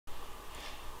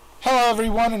Hello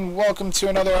everyone and welcome to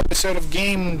another episode of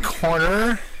Game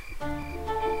Corner.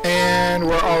 And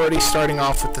we're already starting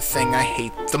off with the thing I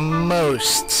hate the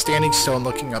most. Standing still and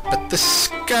looking up at the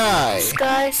sky. The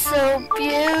sky's so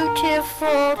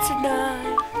beautiful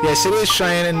tonight. Yes, it is,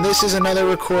 Cheyenne, and this is another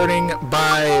recording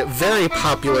by very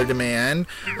popular demand.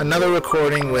 Another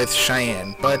recording with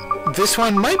Cheyenne. But this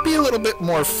one might be a little bit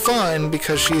more fun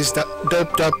because she's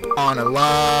doped up on a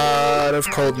lot of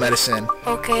cold medicine.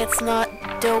 Okay, it's not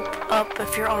dope up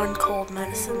if you're on cold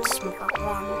medicine, smart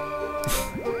one.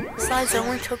 Besides, I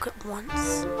only took it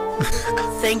once.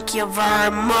 Thank you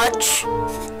very much.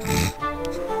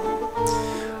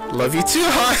 Love you too,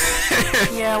 huh?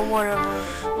 Yeah, whatever.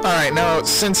 Alright, now,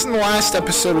 since in the last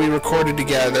episode we recorded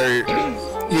together,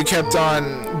 you kept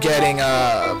on getting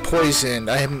poisoned.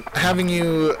 I'm having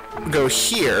you go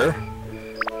here,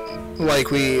 like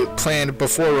we planned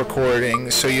before recording,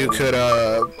 so you could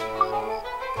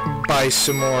buy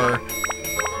some more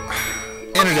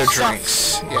antidote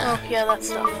drinks. Yeah. Oh, yeah, that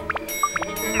stuff.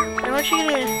 And aren't you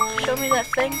gonna show me that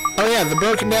thing? Oh yeah, the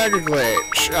broken dagger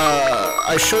glitch.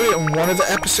 I showed it in one of the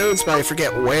episodes, but I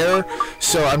forget where.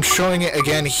 So I'm showing it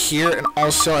again here, and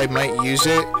also I might use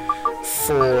it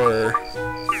for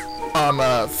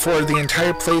the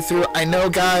entire playthrough. I know,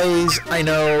 guys, I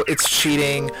know it's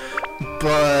cheating,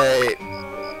 but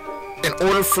in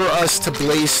order for us to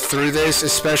blaze through this,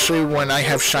 especially when I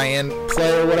have Cheyenne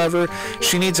play or whatever,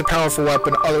 she needs a powerful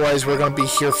weapon, otherwise we're going to be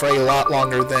here for a lot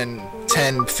longer than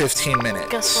 10-15 minutes.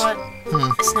 Guess what?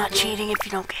 It's not cheating if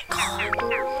you don't get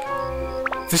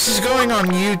caught. This is going on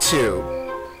YouTube.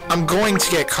 I'm going to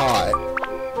get caught.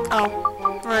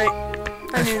 Oh, right.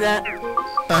 I knew that.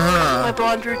 My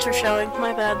blonde roots are showing.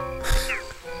 My bad.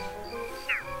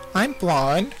 I'm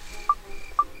blonde.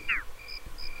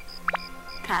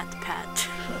 Pat.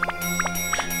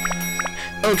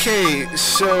 Okay,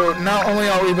 so not only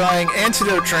are we buying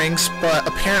antidote drinks, but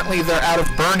apparently they're out of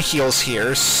burn heals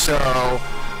here, so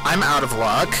I'm out of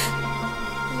luck.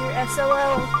 You're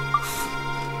SOL.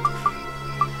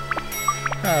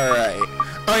 Alright.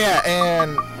 Oh yeah,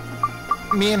 and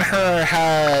me and her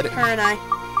had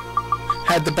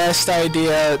the best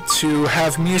idea to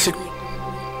have music.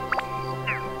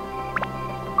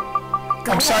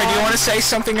 I'm sorry, do you want to say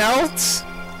something else?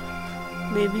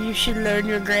 Maybe you should learn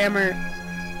your grammar.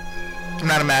 I'm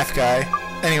not a math guy.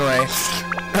 Anyway,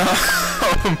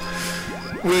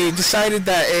 we decided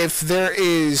that if there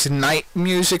is night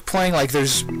music playing, like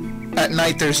at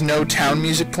night there's no town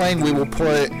music playing, we will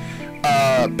put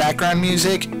background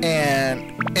music,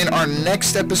 and in our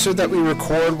next episode that we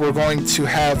record, we're going to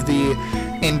have the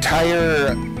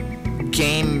entire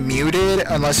game muted,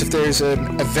 unless if there's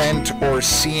an event or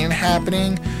scene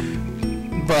happening.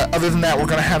 But other than that, we're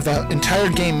gonna have the entire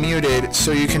game muted,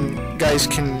 so you guys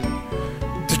can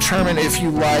determine if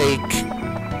you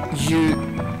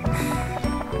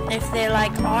if they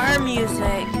like our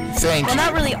music. Thank you. Well,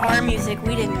 not really our music.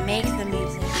 We didn't make the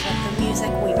music, but the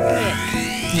music we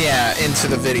picked. Yeah, into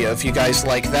the video. If you guys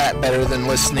like that better than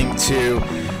listening to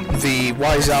the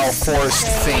Wise Owl Forest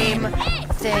theme.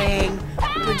 Thing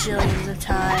bajillions of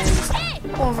times,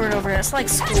 over and over. It's like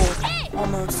school,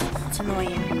 almost. It's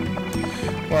annoying.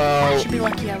 Well, you should be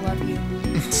lucky I love you.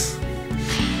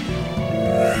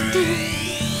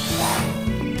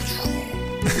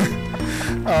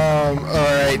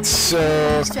 Alright,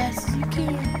 so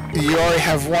you already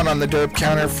have one on the derp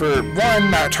counter for one,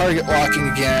 not target locking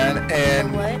again,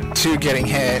 and two, getting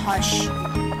hit. Hush.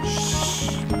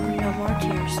 Shh. No more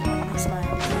tears.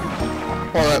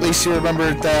 Smile. Well, at least you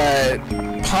remembered that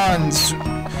pawns. You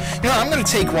know, I'm gonna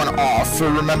take one off for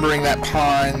remembering that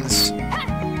pawns.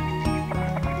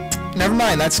 Never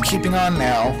mind, that's keeping on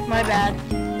now. My bad.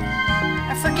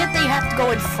 I forget that you have to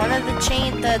go in front of the chest.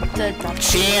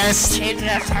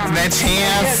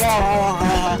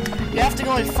 You have to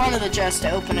go in front of the chest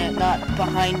to open it, not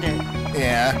behind it.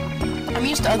 Yeah. I'm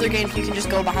used to other games you can just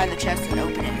go behind the chest and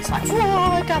open it. It's like, whoa,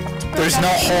 I got the... There's no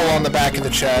hole on the back of the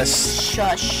chest.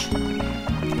 Shush.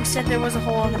 You said there was a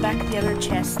hole on the back of the other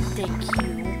chest. Thank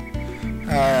you.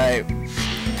 Alright.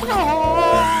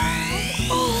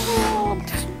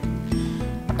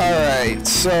 Alright,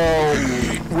 so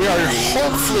we are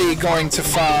hopefully going to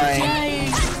find...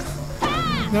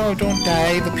 No, don't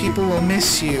die. The people will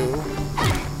miss you.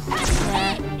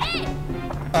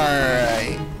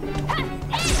 Alright.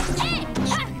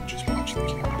 Just watch the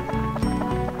camera.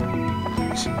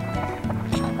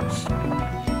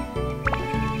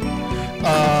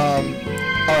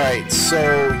 Alright, so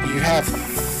you have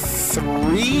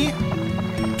 3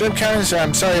 derp counters.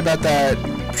 I'm sorry about that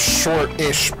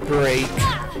short-ish break.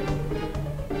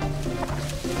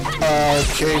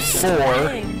 Okay,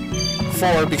 4.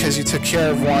 4 because you took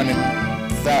care of one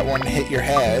and that one hit your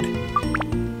head.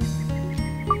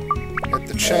 Got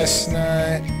the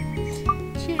chestnut.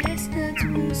 Chestnuts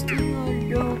roasting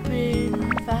on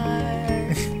open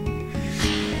fire.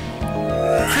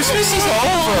 Christmas is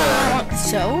over!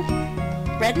 So,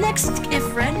 if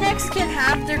rednecks can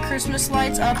have their Christmas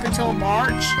lights up until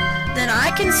March, then I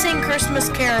can sing Christmas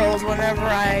carols whenever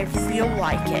I feel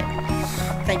like it.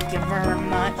 Thank you very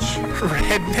much.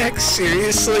 Rednecks?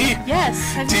 Seriously? Yes.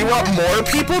 Do you want more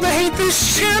people to hate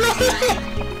this channel?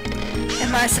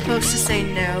 Am I supposed to say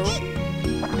no?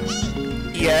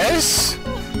 Yes?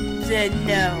 Then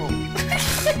no.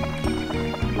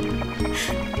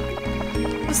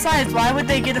 Besides, why would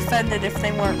they get offended if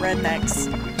they weren't rednecks?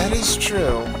 That is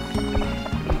true.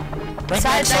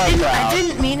 Besides, I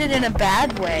didn't mean it in a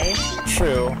bad way.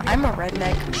 True. I'm a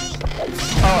redneck.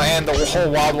 Oh, and the whole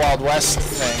Wild Wild West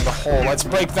thing. The whole, let's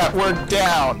break that word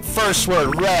down. First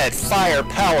word, red, fire,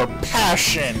 power,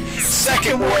 passion.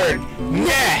 Second word,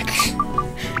 neck.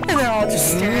 And they're all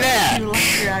just staring at you Neck.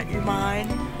 like you're out your mind.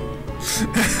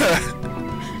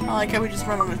 I like how we just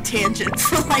went on a tangent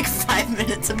for like 5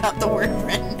 minutes about the word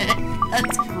redneck.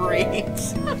 That's great.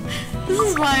 This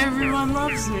is why everyone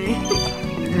loves me.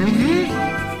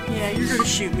 Yeah, you're gonna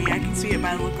shoot me. I can see it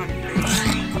by the look on your face.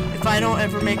 If I don't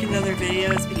ever make another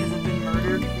video, it's because I've been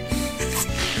murdered.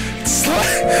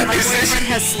 My boyfriend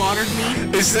has slaughtered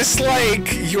me. Is this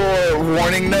like your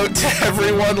warning note to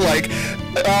everyone? Like,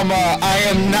 I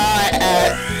am not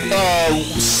at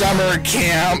summer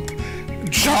camp.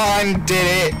 John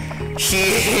did it. He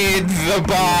hid the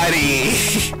body.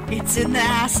 It's in the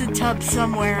acid tub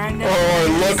somewhere, I know. Or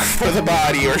look for the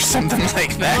body or something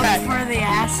like that. Look for the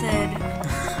acid.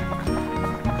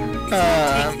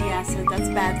 Take the acid, that's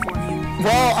bad for you.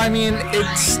 Well, I mean,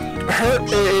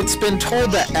 it's been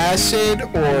told that acid,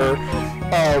 or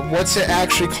what's it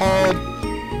actually called?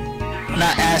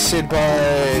 Not acid,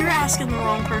 but You're asking the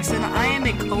wrong person. I am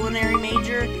a culinary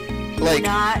major. like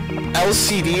Not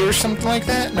LCD or something like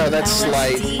that? No, that's LSD?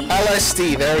 like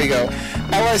LSD. There we go.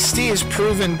 LSD is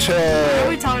proven Are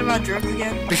we to, talking about drugs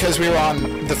again? because we were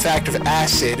on the fact of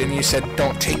acid, and you said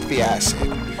don't take the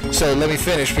acid. So let me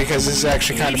finish because this is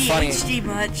actually kind of funny. ADHD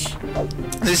much.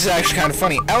 This is actually kind of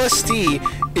funny. LSD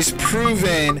is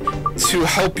proven to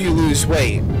help you lose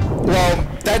weight. Well,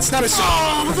 that's not a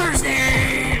Oh,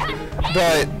 Thursday!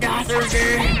 but Yeah,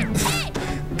 Thursday!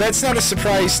 that's not a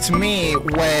surprise to me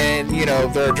when, you know,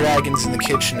 there are dragons in the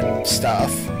kitchen and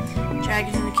stuff.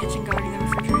 Dragons in the kitchen guarding the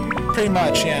refrigerator. Pretty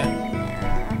much, yeah.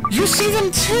 You see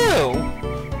them too!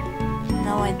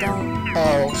 No, I don't.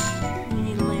 Oh. You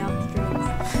need to lay off the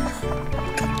drugs.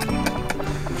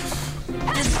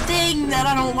 This thing that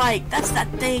I don't like. That's that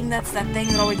thing that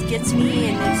always gets me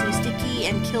and makes me sticky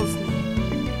and kills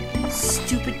me.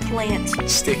 Stupid plant.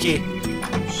 Sticky.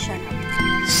 Shut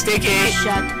up. Sticky.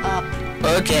 Shut up.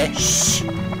 Okay. Shh.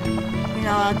 You're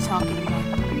not allowed to talk anymore.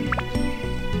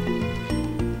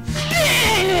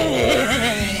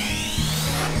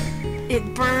 It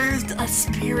birthed a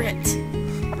spirit,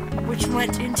 which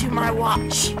went into my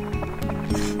watch.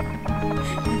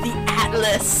 The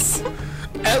Atlas.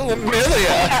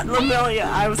 Atlamelia. Atlamelia.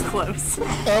 I was close. Oh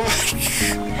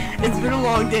my. It's been a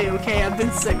long day, okay? I've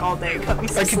been sick all day. Cut me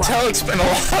some I can slack. tell it's been a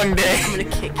long day. I'm gonna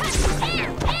kick you.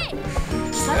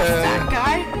 Is that a fat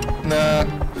guy? Nah.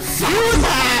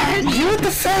 You and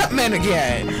the fat man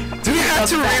again. Do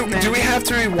we have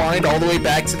to rewind all the way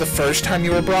back to the first time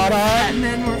you were brought Fat on?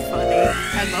 men were funny.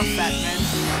 I love fat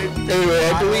men. Anyway,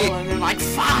 I believe. And they're like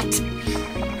fat.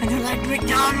 And they're like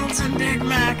McDonald's and Big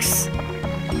Macs.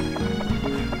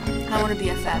 I want to be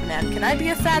a fat man. Can I be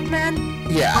a fat man?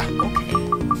 Yeah. Okay.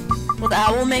 Will the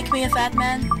owl make me a fat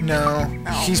man? No.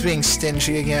 Oh. He's being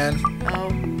stingy again. Oh,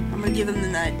 I'm gonna give him the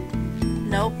nut.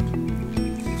 Nope.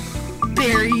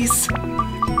 Berries.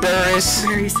 Berries.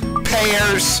 Berries.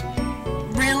 Pears.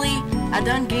 Really? I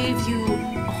done gave you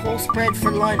a whole spread for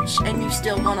lunch and you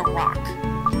still want a rock.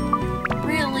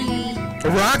 Really? A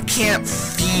rock can't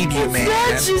feed you, man.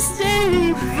 Not just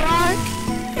any rock.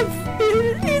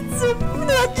 It's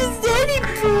not just any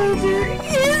boulder.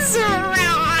 It's a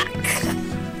rock.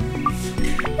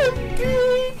 A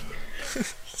big,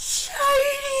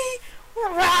 shiny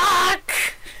rock.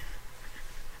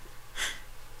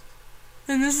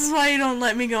 And this is why you don't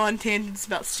let me go on tangents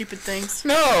about stupid things.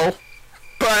 No.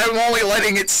 But I'm only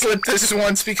letting it slip this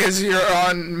once because you're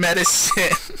on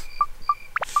medicine.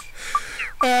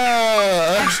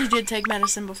 I actually did take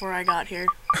medicine before I got here.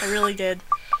 I really did.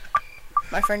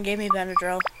 My friend gave me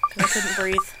Benadryl because I couldn't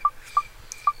breathe.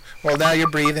 Well, now you're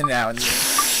breathing now.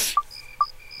 That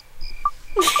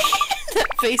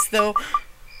face, though.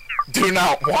 Do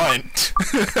not want.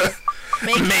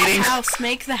 Make mating the house.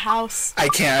 Make the house. I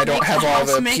can't. I don't have all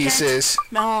the pieces.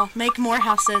 No, make more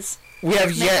houses. We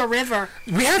have Make a river.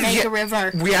 We have Make a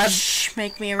river. We have. Shh,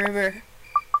 make me a river.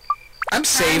 I'm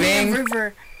saving.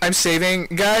 River. I'm saving.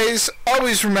 Guys,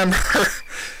 always remember.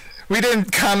 We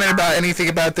didn't comment about anything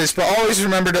about this, but always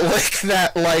remember to lick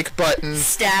that like button.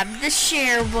 Stab the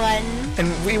share button.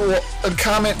 And we will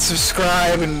comment,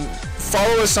 subscribe, and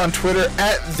follow us on Twitter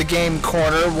at The Game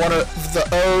Corner. One of the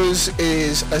O's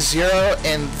is a 0,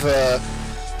 and the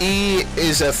E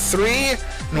is a 3.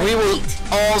 And we will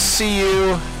all see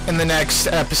you in the next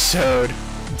episode.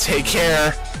 Take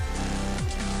care.